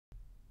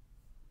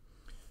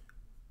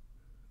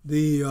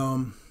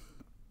The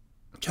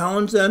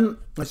challenge then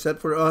I set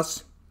for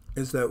us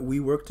is that we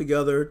work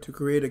together to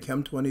create a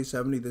Chem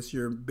 2070 this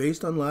year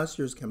based on last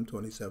year's Chem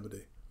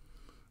 2070.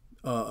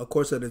 A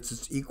course that it's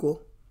its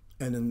equal,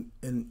 and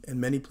in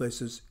many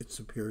places it's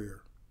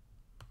superior.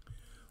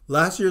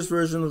 Last year's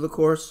version of the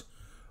course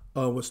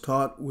was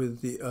taught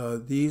with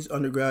these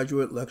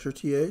undergraduate lecture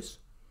TAs,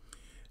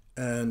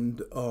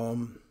 and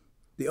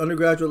the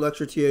undergraduate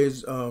lecture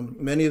TAs,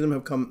 many of them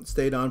have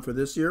stayed on for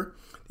this year.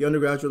 The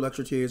undergraduate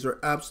lecture TAs are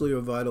absolutely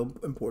a vital,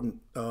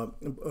 important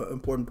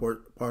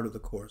part of the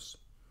course.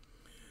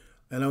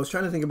 And I was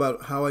trying to think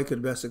about how I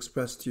could best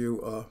express to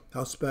you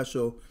how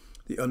special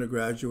the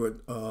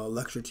undergraduate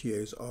lecture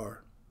TAs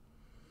are.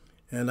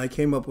 And I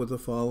came up with the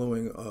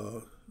following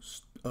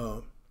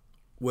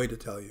way to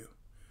tell you.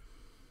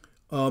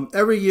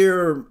 Every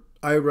year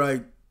I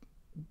write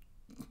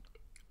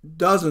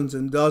dozens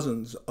and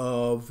dozens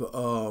of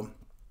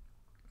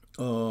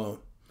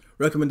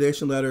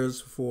recommendation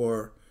letters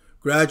for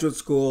graduate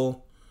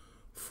school,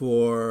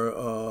 for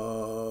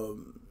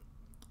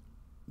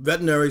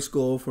veterinary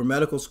school, for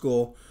medical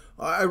school.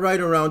 I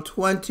write around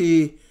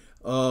 20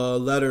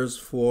 letters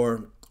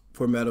for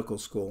medical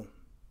school.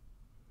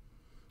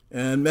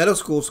 And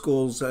medical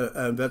schools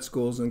and vet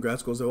schools and grad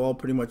schools are all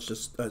pretty much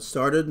just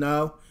started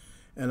now.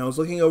 And I was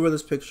looking over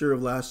this picture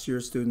of last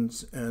year's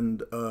students,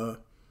 and I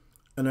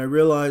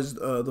realized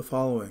the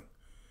following: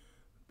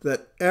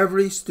 that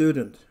every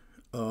student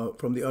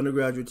from the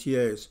undergraduate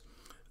TAs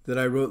that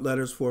I wrote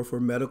letters for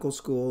medical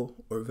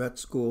school or vet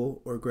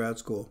school or grad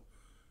school,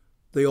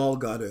 they all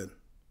got in.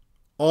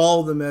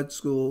 All the med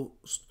school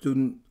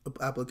student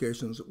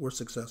applications were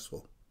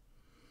successful.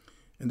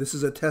 And this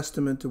is a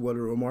testament to what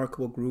a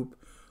remarkable group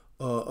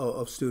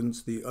of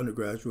students the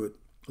undergraduate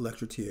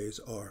lecture TAs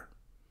are.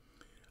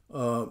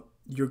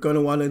 You're going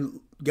to want to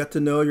get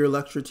to know your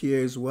lecture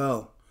TAs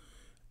well.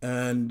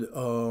 And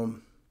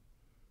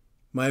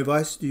my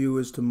advice to you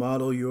is to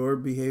model your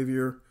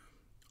behavior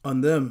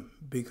on them,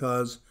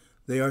 because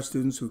they are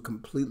students who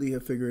completely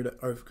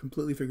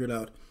figured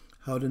out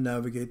how to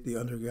navigate the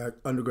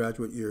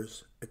undergraduate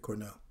years at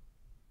Cornell.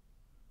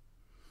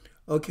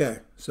 Okay,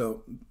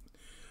 so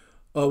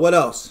what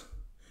else?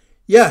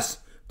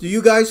 Yes, do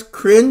you guys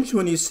cringe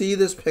when you see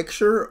this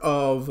picture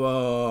of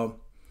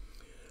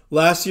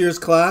last year's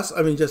class?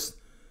 I mean, just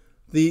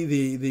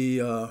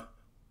the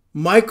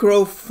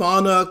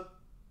microfauna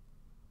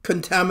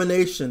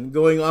contamination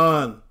going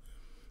on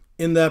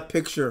in that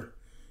picture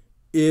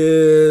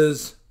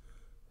is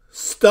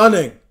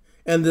stunning,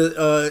 and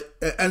the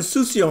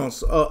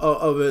insouciance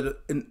of it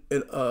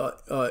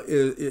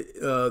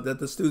that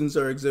the students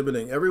are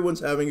exhibiting.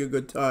 Everyone's having a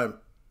good time.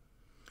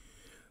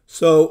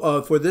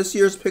 So for this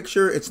year's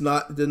picture, it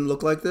didn't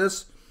look like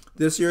this.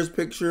 This year's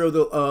picture of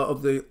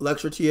the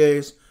lecture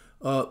TAs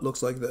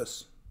looks like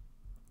this.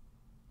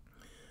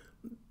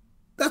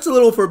 That's a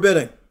little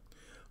forbidding.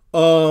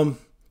 You'll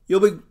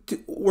be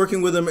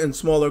working with them in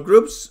smaller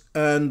groups,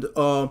 and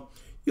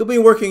you'll be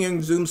working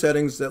in Zoom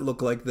settings that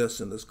look like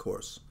this in this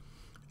course.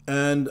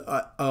 And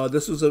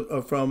this was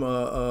from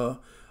a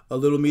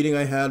little meeting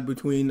I had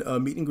between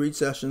meet and greet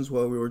sessions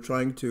while we were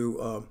trying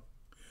to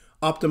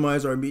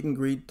optimize our meet and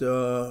greet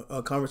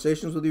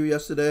conversations with you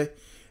yesterday.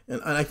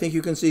 And I think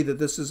you can see that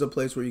this is a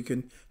place where you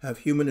can have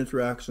human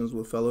interactions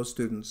with fellow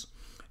students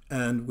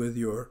and with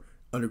your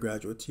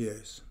undergraduate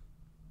TAs.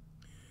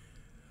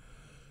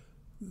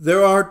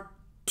 There are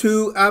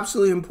two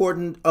absolutely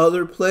important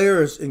other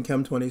players in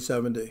Chem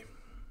 2070.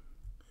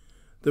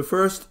 The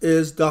first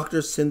is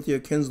Dr. Cynthia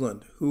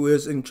Kinsland, who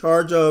is in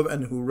charge of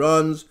and who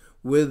runs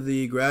with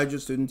the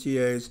graduate student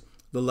TAs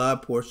the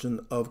lab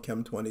portion of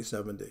Chem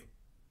 2070.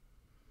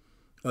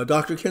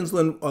 Dr.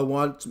 Kinsland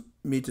wants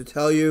me to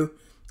tell you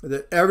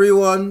that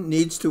everyone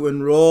needs to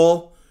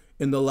enroll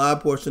in the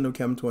lab portion of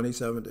Chem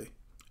 2070.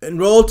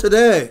 Enroll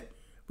today.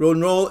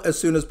 Enroll as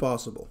soon as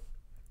possible.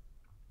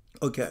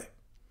 Okay.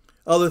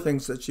 Other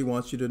things that she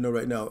wants you to know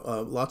right now.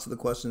 Lots of the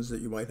questions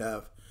that you might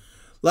have.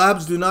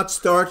 Labs do not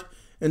start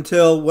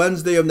until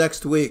Wednesday of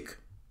next week.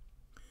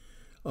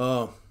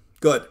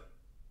 Good.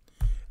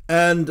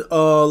 And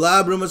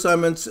lab room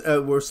assignments,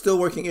 we're still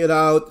working it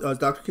out.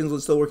 Dr.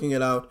 Kinsland's still working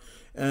it out.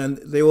 And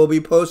they will be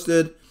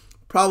posted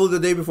probably the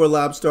day before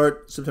lab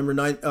start, September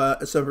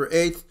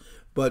 8th.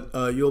 But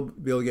you'll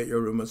be able to get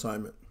your room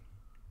assignment.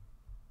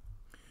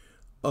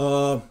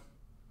 All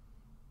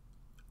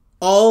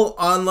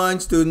online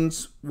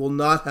students will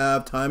not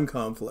have time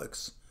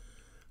conflicts.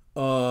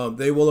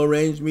 They will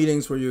arrange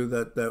meetings for you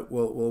that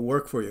will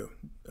work for you.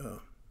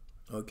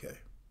 Okay.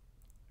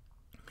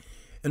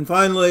 And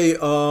finally,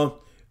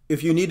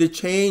 if you need to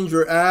change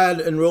or add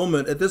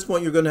enrollment, at this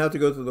point you're going to have to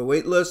go through the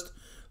wait list.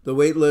 The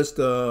wait list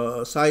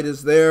site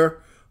is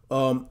there.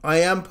 I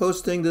am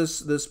posting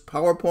this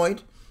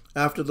PowerPoint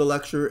after the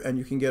lecture, and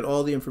you can get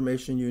all the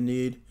information you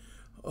need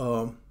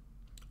from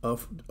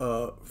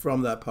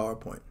that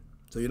PowerPoint.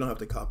 So you don't have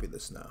to copy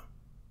this now.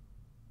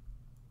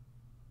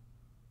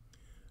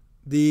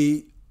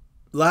 The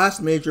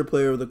last major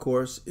player of the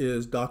course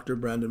is Dr.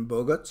 Brandon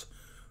Bogutz,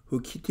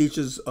 who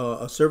teaches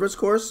a service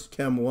course,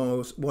 Chem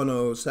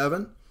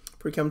 107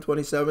 for Chem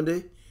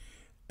 2070.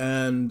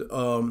 And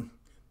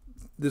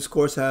this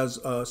course has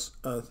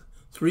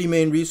 3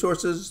 main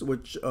resources,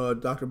 which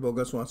Dr.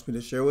 Bogus wants me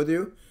to share with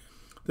you.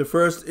 The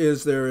first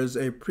is there is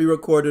a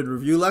pre-recorded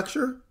review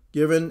lecture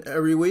given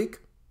every week.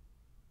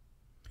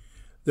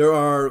 There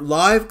are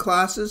live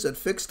classes at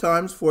fixed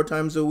times, 4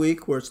 times a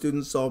week, where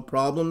students solve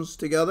problems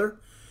together,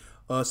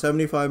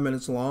 75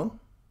 minutes long.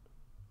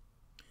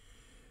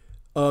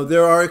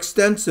 There are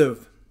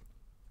extensive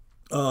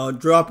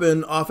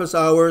drop-in office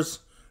hours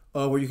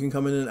where you can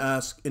come in and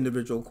ask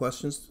individual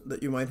questions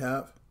that you might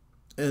have.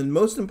 And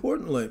most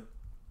importantly,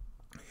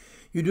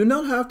 you do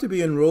not have to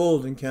be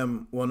enrolled in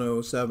Chem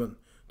 107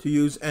 to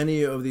use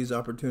any of these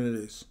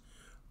opportunities.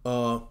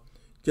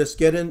 Just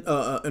get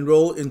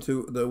enroll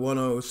into the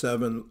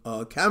 107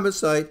 Canvas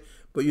site,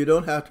 but you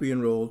don't have to be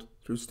enrolled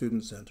through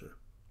Student Center.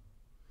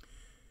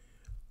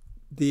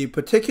 The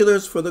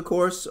particulars for the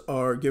course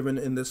are given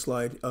in this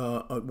slide.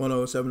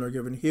 107 are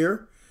given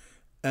here.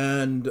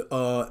 And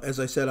as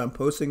I said, I'm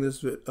posting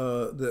this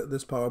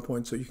this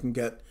PowerPoint so you can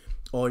get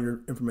all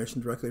your information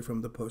directly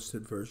from the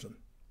posted version.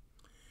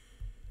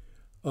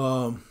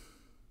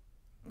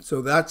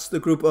 So that's the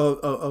group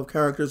of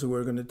characters who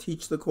are going to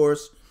teach the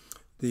course.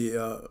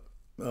 The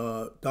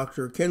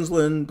Dr.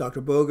 Kinsland,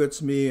 Dr.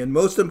 Bogutz, me, and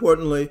most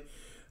importantly,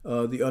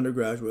 the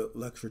undergraduate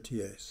lecture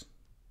TAs.